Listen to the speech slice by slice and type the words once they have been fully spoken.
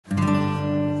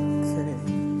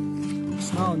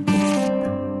found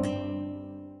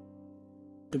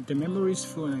the memory is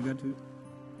full, and I got to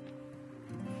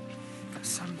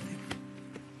something.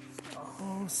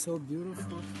 Oh, so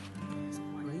beautiful.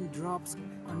 Raindrops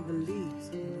on the leaves.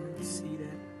 You see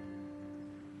that?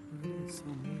 Really, so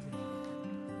amazing.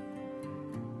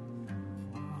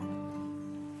 Wow.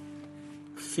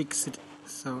 Fix it.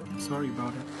 So sorry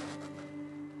about it.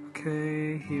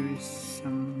 Okay, here is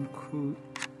some cool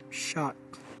shot.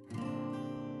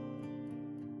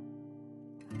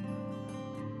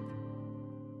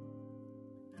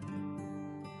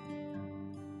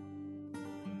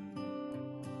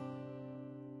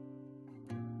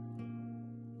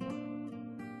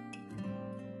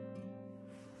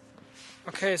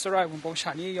 Okay, so right, when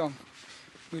shani yong,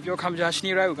 with your come just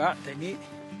near Rauga, they need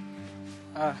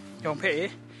yong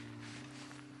pay.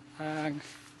 And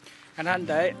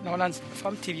day, no one's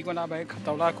from TV gonna buy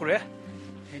Catala Kure.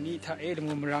 And eat a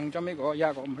mumrang Jamaic or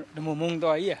Yago, the Mumung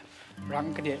doya,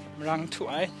 rang cadet, rang to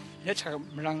I, yet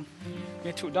rang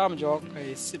me to dam jog,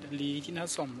 I sit lead in a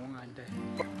song and day.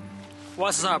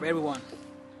 What's up, everyone?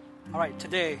 Alright,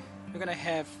 today we're gonna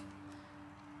have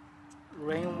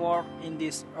rain walk in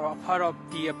this part of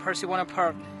the Persiwana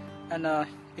Park, and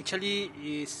actually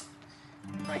is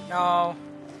right now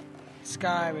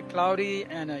sky very cloudy,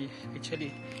 and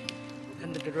actually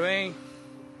and the rain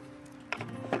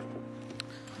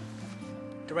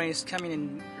is coming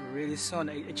in really soon.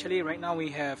 Actually right now we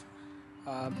have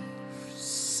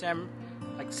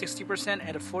like 60%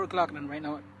 at 4 o'clock, and right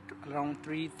now around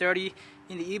 3:30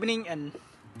 in the evening. And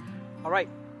alright,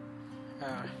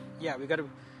 yeah, we gotta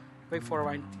wait for a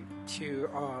while to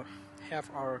have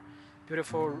our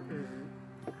beautiful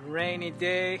rainy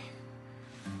day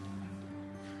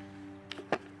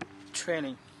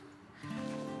training.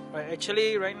 But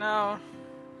actually right now,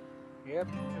 yep,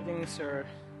 everything is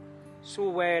so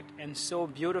wet and so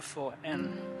beautiful.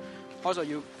 And also if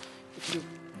you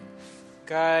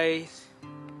guys,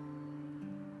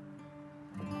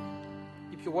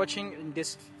 if you're watching in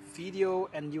this video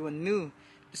and you are new,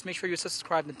 just make sure you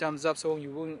subscribe and thumbs up so you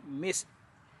won't miss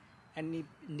any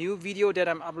new video that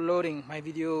I'm uploading. My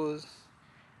videos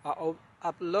are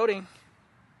uploading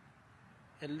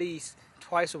at least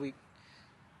twice a week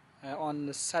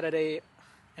on Saturday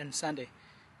and Sunday.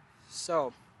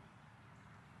 So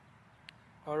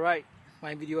alright,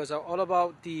 my videos are all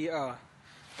about the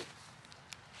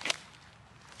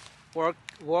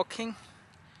walking,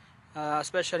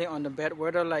 especially on the bad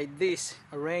weather like this,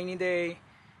 a rainy day.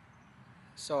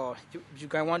 So if you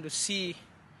guys want to see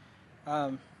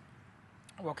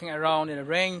walking around in the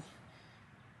rain,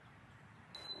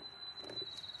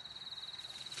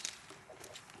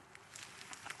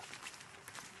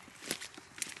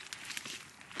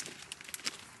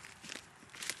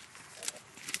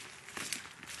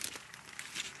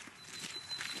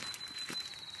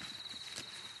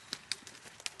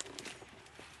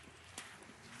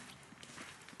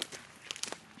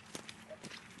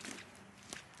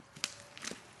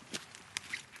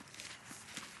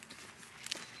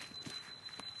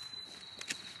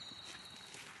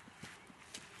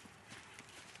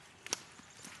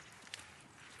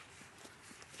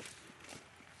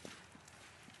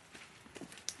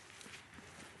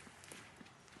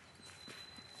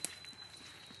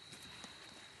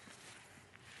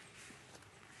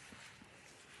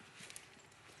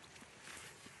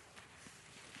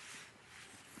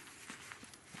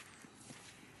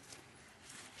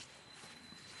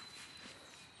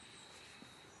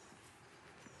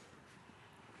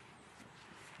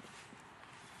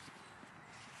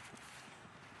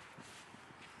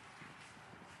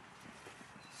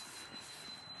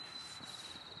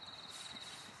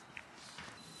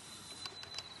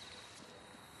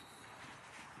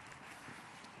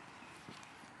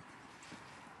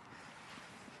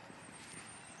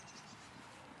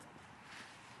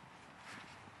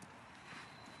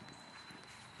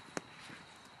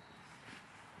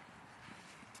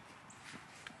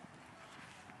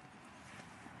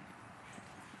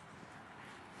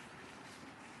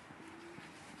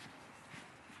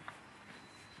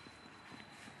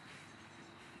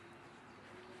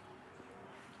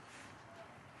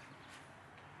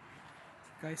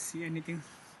 guys see anything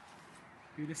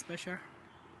really special?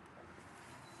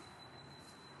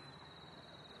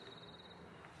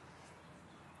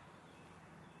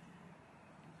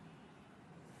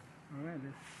 Alright,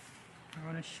 I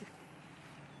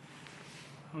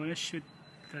wanna shoot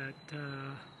that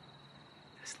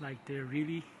it's like they're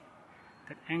really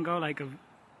that angle like a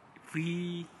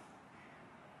V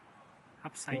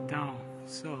upside down.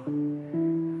 So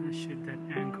let's shoot that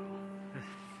angle.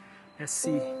 Let's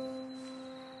see.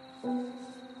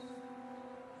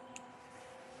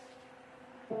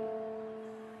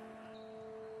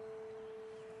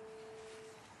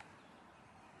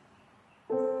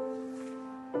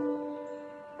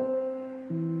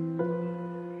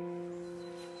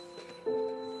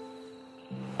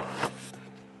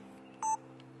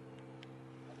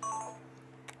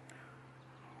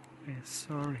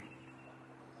 sorry.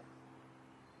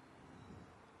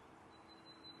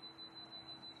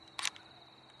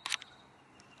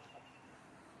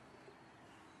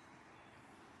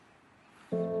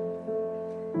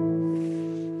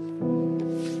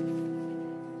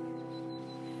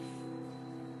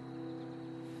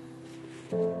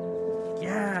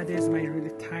 Yeah, this is my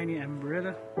really tiny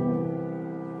umbrella.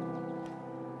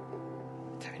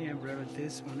 Tiny umbrella,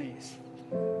 this one is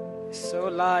so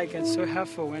light and so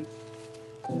helpful when,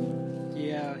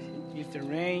 yeah, if the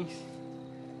rain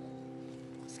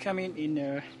is coming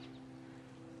in,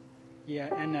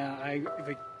 yeah, and if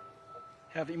I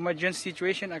have emergency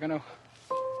situation, I'm gonna,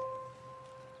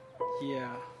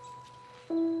 yeah,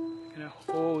 gonna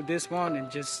hold this one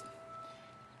and just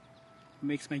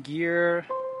makes my gear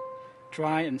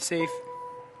dry and safe.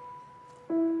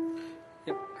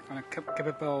 Yep, I'm gonna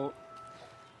capable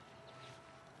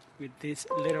with this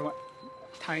little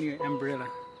tiny umbrella.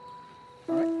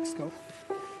 Alright, let's go.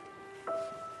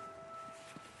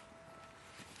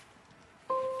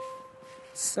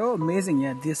 So amazing,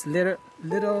 yeah, this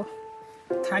little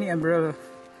tiny umbrella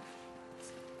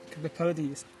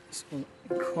capability is so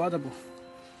incredible.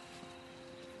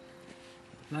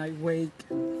 Lightweight,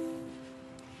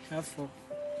 helpful.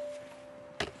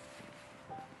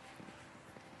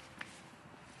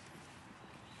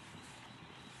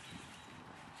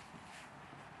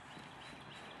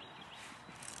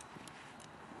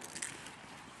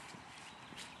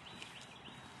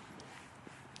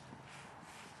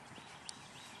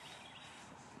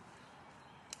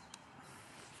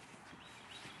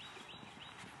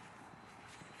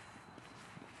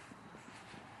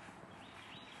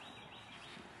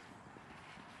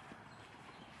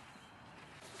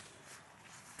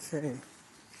 Okay,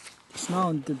 so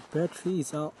now the battery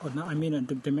is out. Oh, no, I mean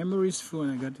the memory is full,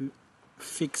 and I got to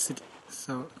fix it.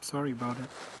 So sorry about it.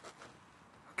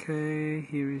 Okay,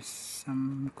 here is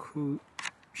some cool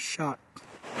shot.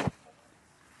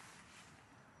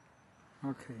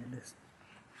 Okay, this.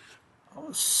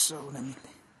 Also, let me.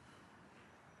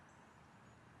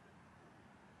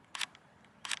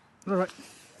 All right,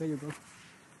 there you go.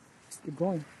 Let's keep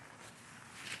going.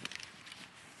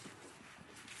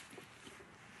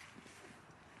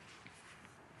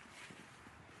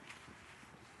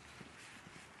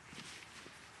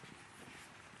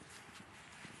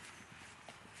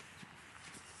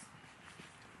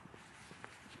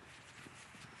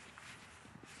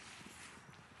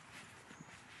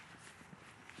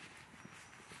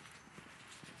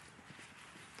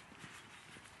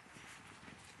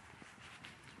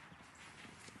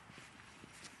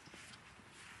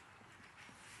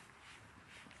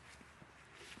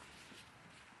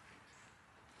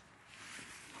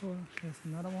 Oh, there's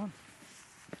another one.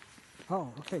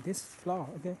 Oh, okay, this flower,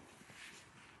 okay.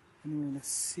 Anyway, let's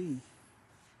see.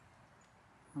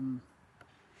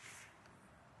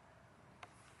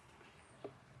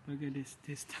 Look at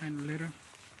this tiny little.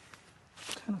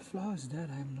 What kind of flower is that?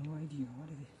 I have no idea what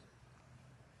it is.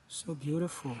 So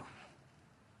beautiful.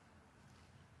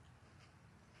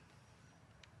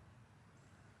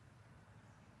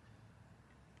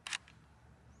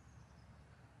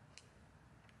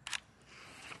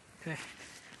 Okay,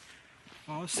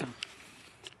 awesome.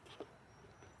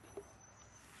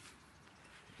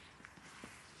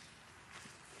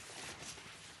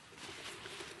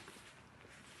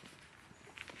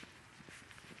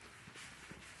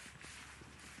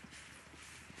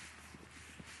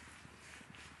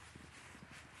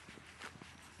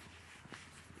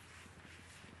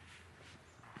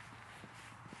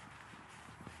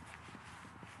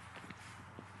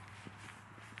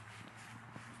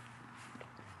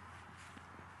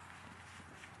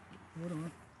 Hold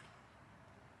on.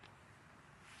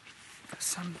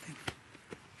 Something.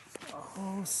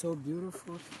 Oh, so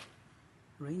beautiful.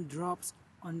 Raindrops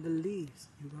on the leaves.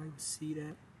 You guys see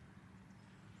that?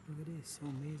 Look at this, so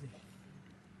amazing.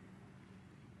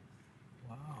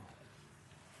 Wow.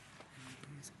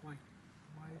 And these white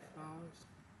flowers.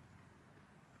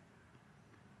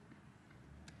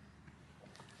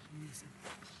 Amazing.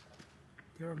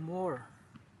 There are more.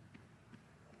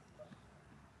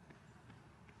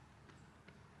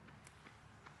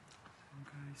 Some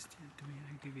guys still doing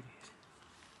activities.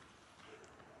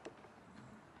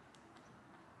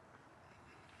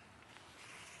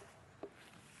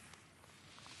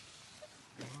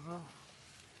 Wow,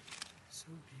 so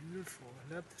beautiful.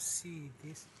 I love to see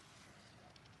this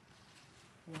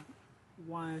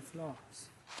wild flowers.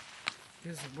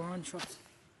 There's a bunch of,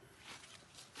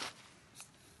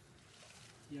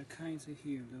 yeah, kinds of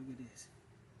here. Look at this.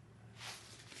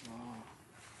 Wow.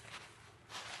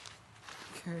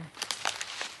 Okay.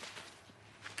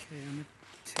 Okay, I'm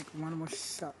gonna take one more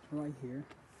shot right here.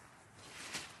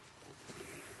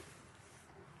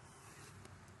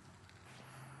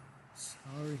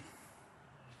 Sorry.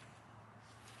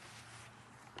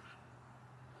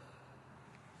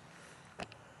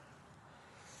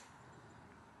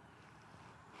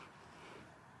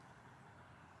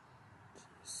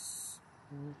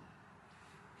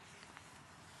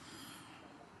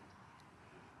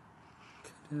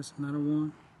 Okay, there's another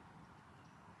one.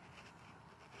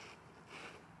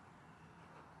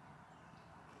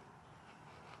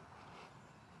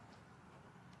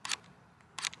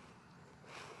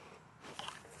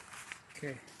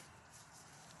 Okay.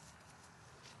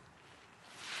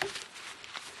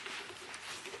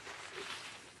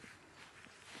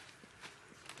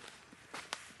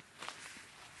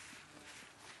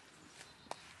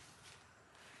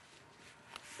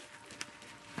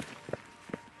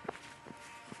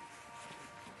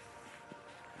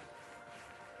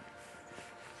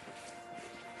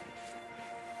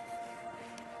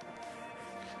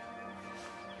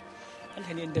 Anh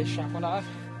thấy nhìn đây sạc con đã.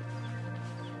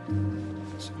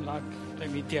 Xong là đây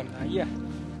bị tiệm là gì à?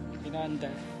 Thì nên để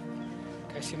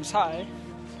cái sim sai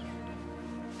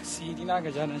cái xí thì na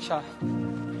cái chân sa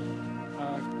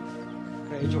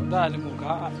cái chỗ đó là mùng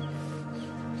cá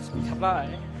xong thắp lại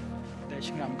để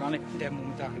chừng làm con này để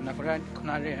mùng ta nó có ra con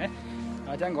nào đấy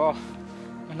chẳng có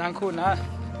mình đang khu na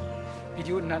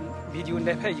video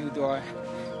này phải dùng rồi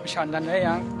mình đang đấy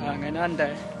yang ngày nay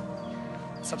để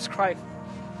subscribe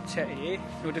share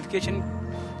notification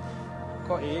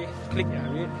có click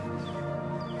ở đây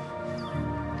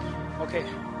ok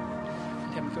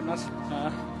thêm tụi nó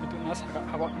agak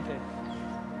awak nanti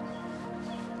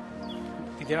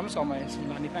di dalam sama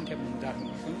sembilan kan dia mudar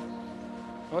mungkin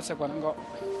kalau sekarang kok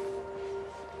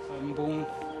bung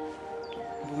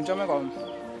jam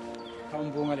kok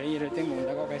bung ada ini rating bung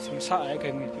dah kok kayak semsa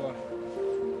kayak gitu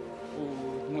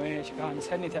mulai sekarang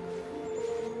saya ni tak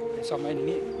sama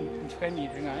ini juga ni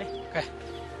dengan okay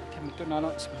thêm tụi nó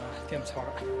semua thêm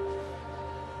suara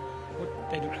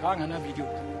dari dulu kan video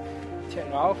cek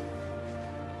raw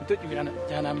untuk juga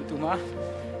jangan itu mah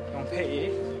yang PE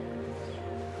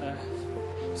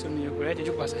suni gue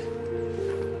jadi pas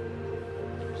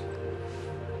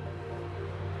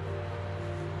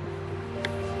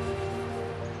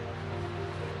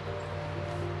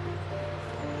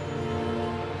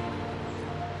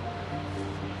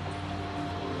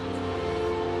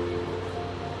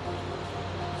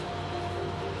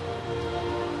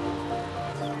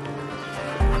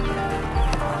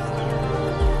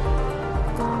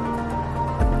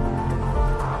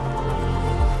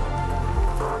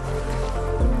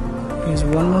Here's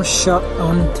one more shot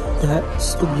on that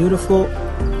beautiful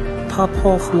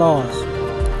pawpaw flowers.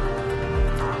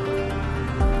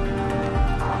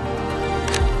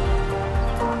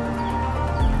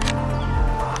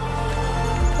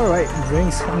 Alright,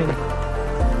 drinks coming.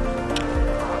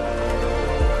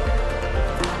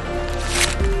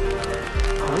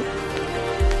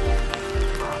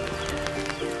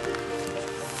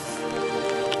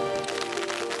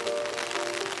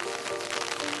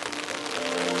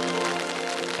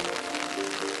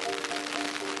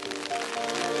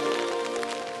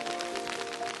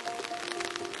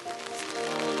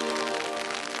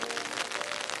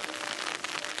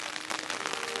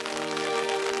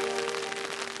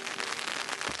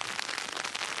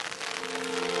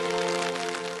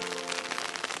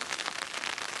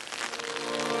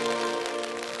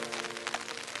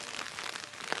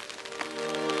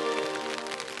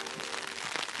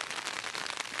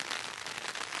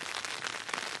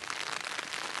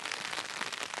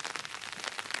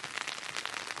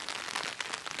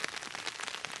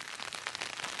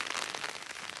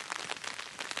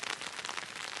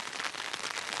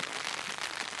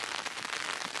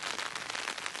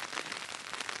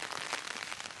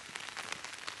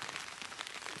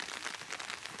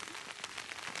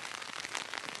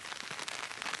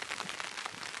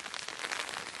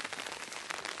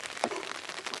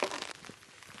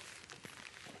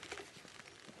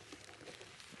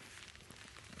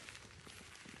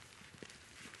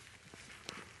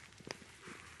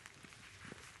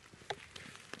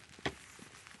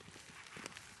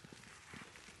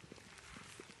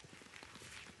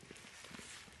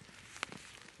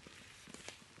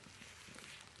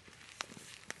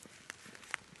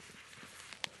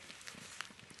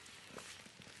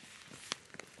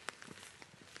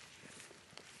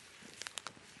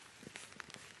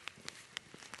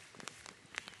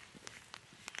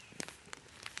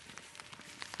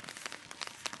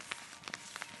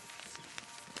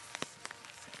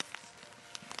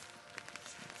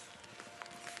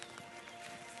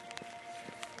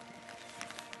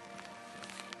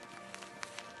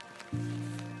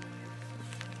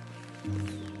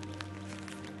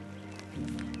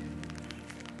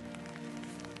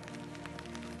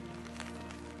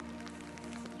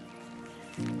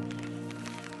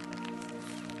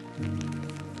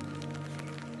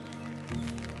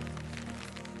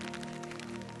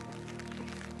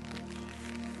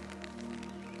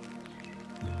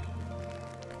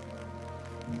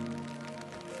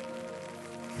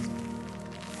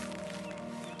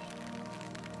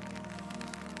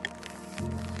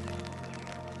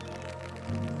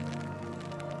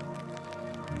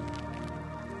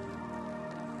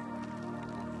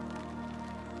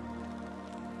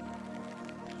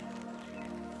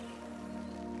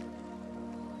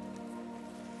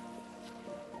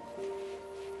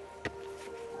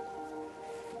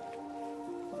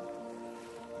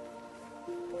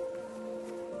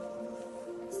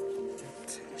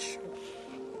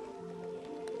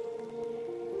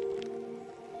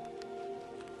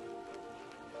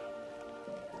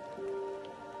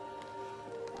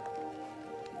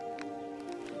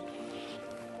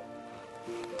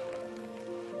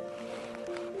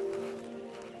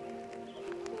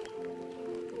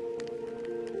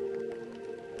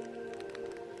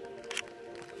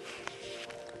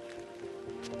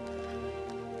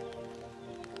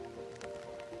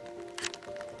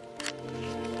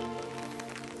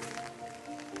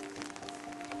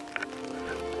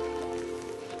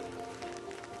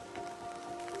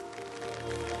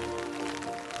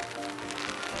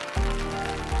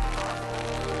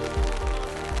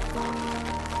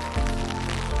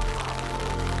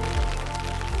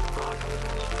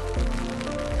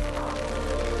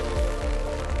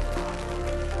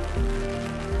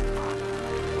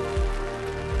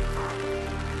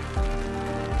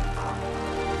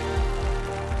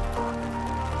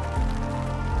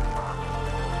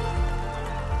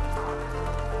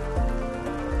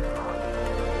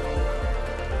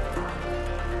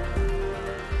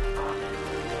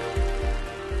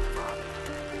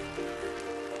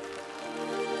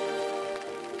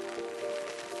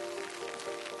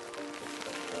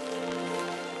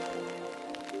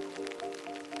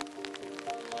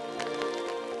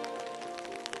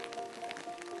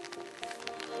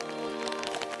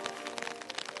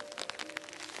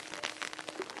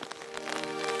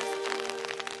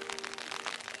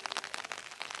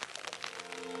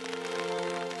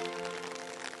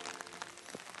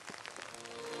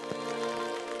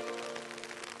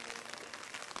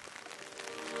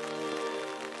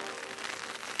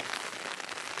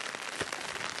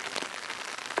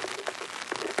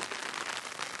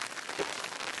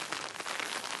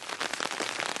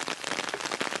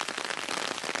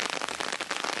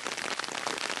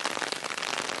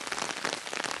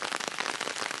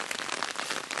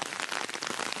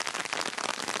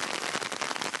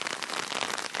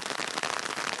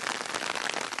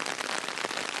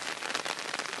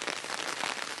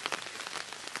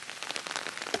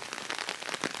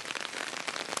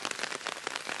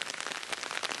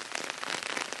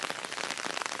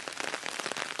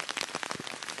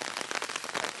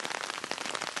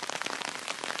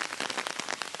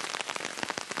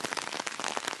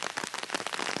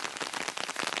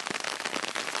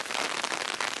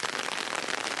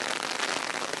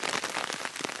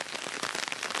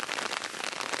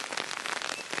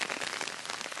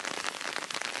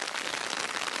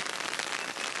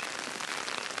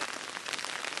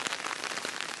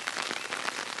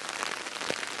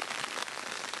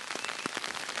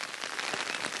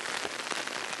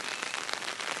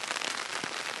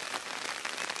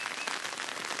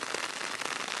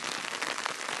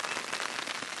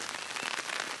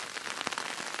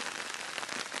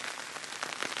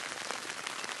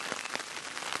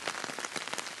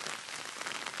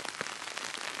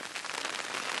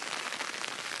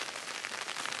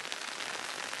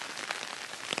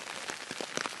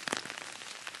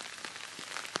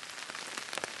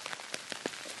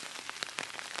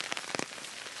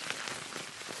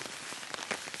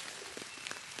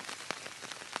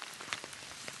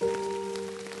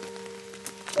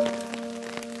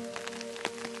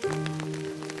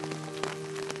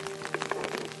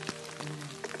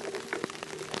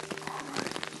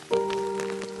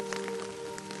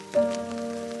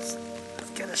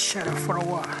 shadow for a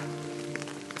while.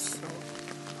 So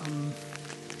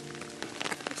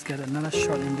let's get another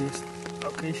shot in this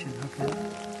location. Okay,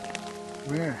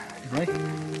 where? Right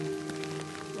here.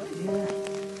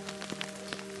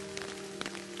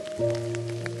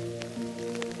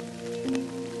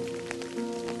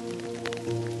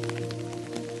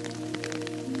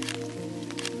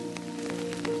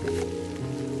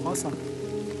 Awesome.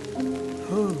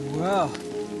 Oh wow.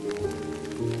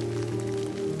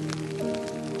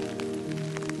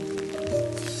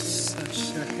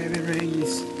 Such a heavy rain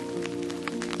is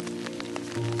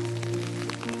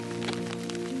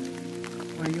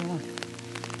going on.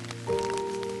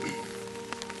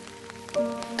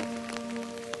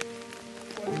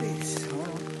 What is this? Hold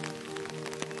on.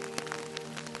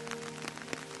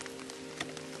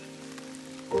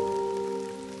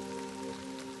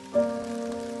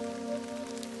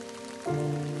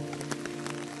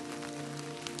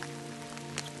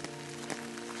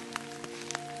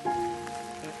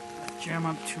 Jam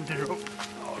up to the rope.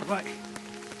 All right.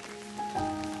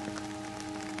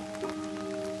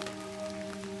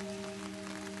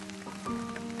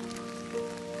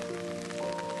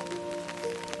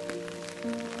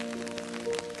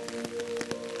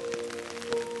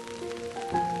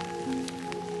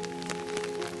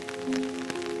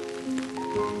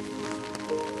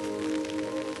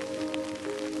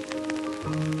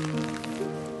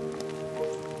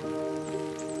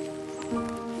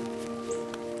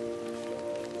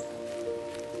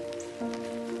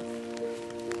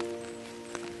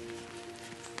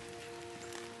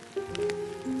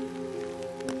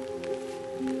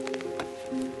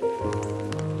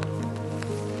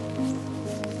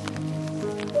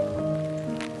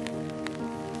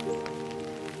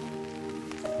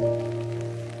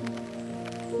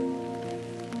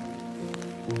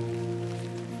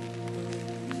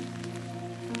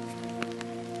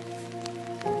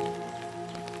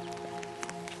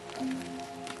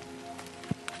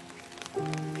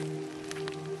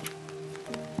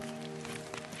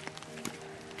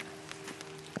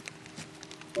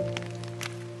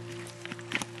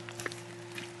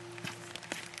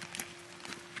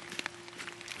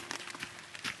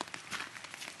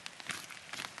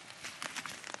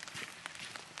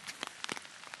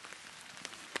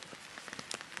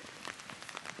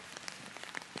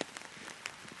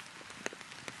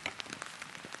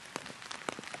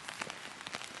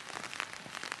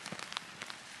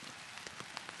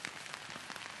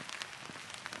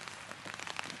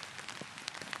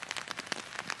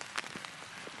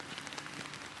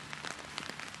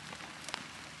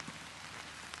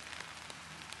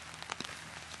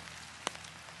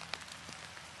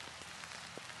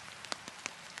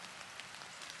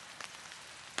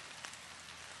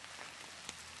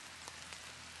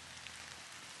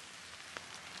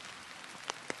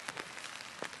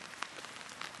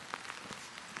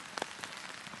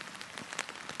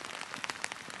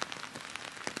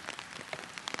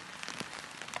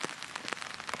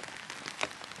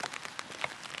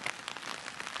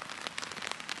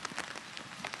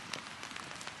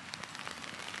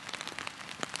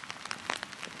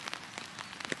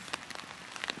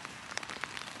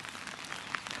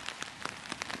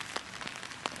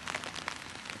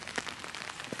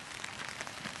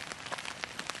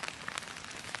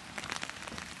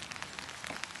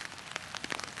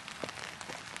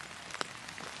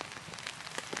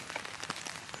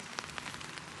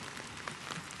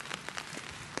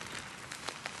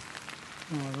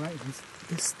 Alright,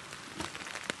 this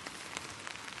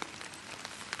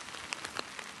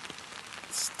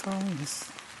stone is,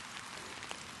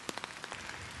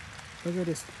 look at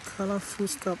this colorful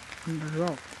stuff on the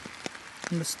rock,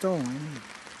 on the stone.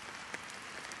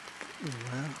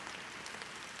 Wow.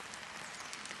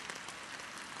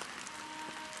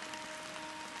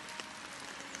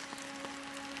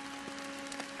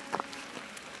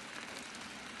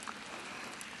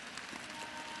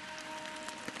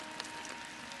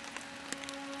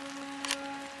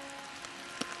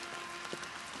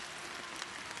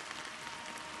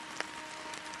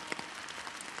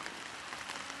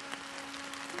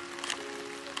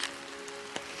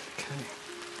 Okay.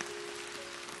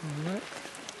 All right.